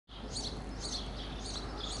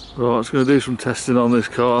Right, I'm going to do some testing on this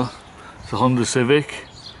car. It's a Honda Civic.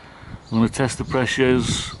 I'm going to test the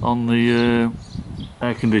pressures on the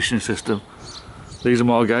air conditioning system. These are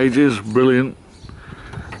my gauges, brilliant.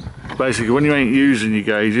 Basically, when you ain't using your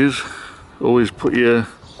gauges, always put your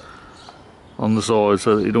on the side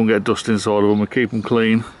so that you don't get dust inside of them and keep them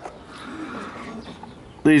clean.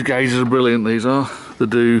 These gauges are brilliant, these are. They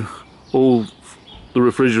do all the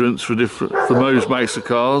refrigerants for most makes of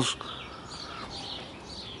cars.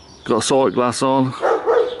 Got a sight glass on.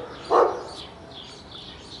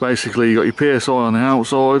 Basically you got your PSI on the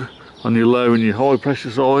outside, on your low and your high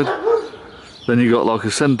pressure side. Then you got like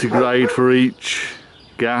a centigrade for each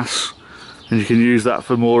gas, and you can use that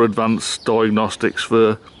for more advanced diagnostics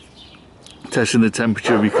for testing the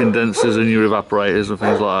temperature of your condensers and your evaporators and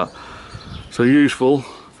things like that. So useful,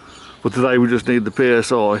 but today we just need the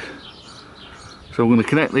PSI. So I'm going to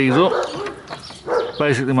connect these up,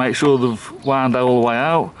 basically make sure they've wound all the way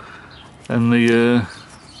out, and the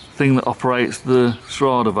thing that operates the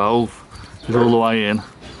Strada valve is all the way in. I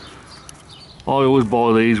always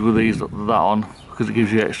buy these with that on because it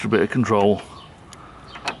gives you extra bit of control.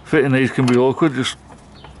 Fitting these can be awkward.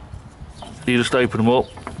 You just open them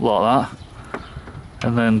up like that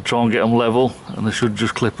and then try and get them level, and they should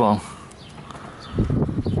just clip on.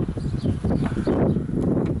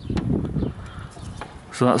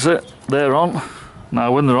 So that's it, they're on.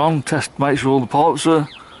 Now when they're on, make sure all the pipes are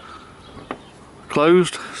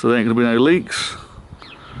closed so there ain't going to be no leaks.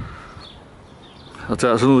 I'll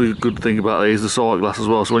tell you, that's another good thing about these, the sight glass as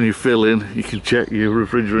well, so when you fill in you can check your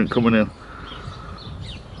refrigerant coming in.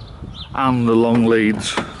 And the long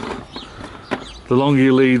leads. The longer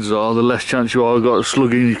your leads are, the less chance you are got of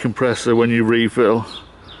slugging your compressor when you refill.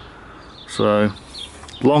 So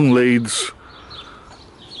long leads,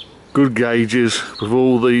 good gauges with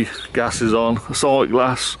all the gases on, a sight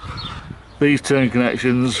glass, these turn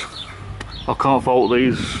connections. I can't fault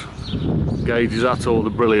these gauges at all,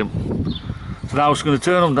 they're brilliant. So now I'm just going to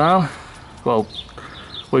turn them down. Well,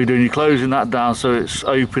 what you're doing, you're closing that down so it's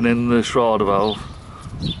opening the Strada valve.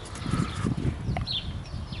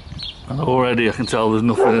 And already I can tell there's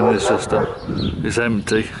nothing in this system, it's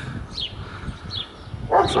empty.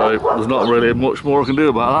 So there's not really much more I can do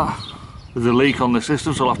about that. There's a leak on the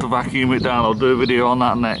system, so I'll have to vacuum it down. I'll do a video on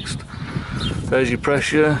that next. There's your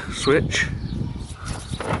pressure switch,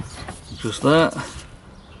 just that.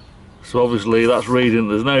 So obviously that's reading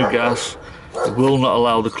there's no gas. It will not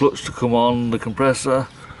allow the clutch to come on the compressor,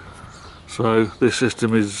 so this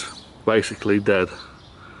system is basically dead.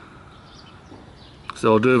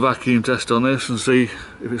 So I'll do a vacuum test on this and see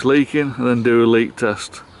if it's leaking, and then do a leak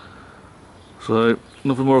test. So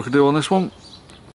nothing more I can do on this one.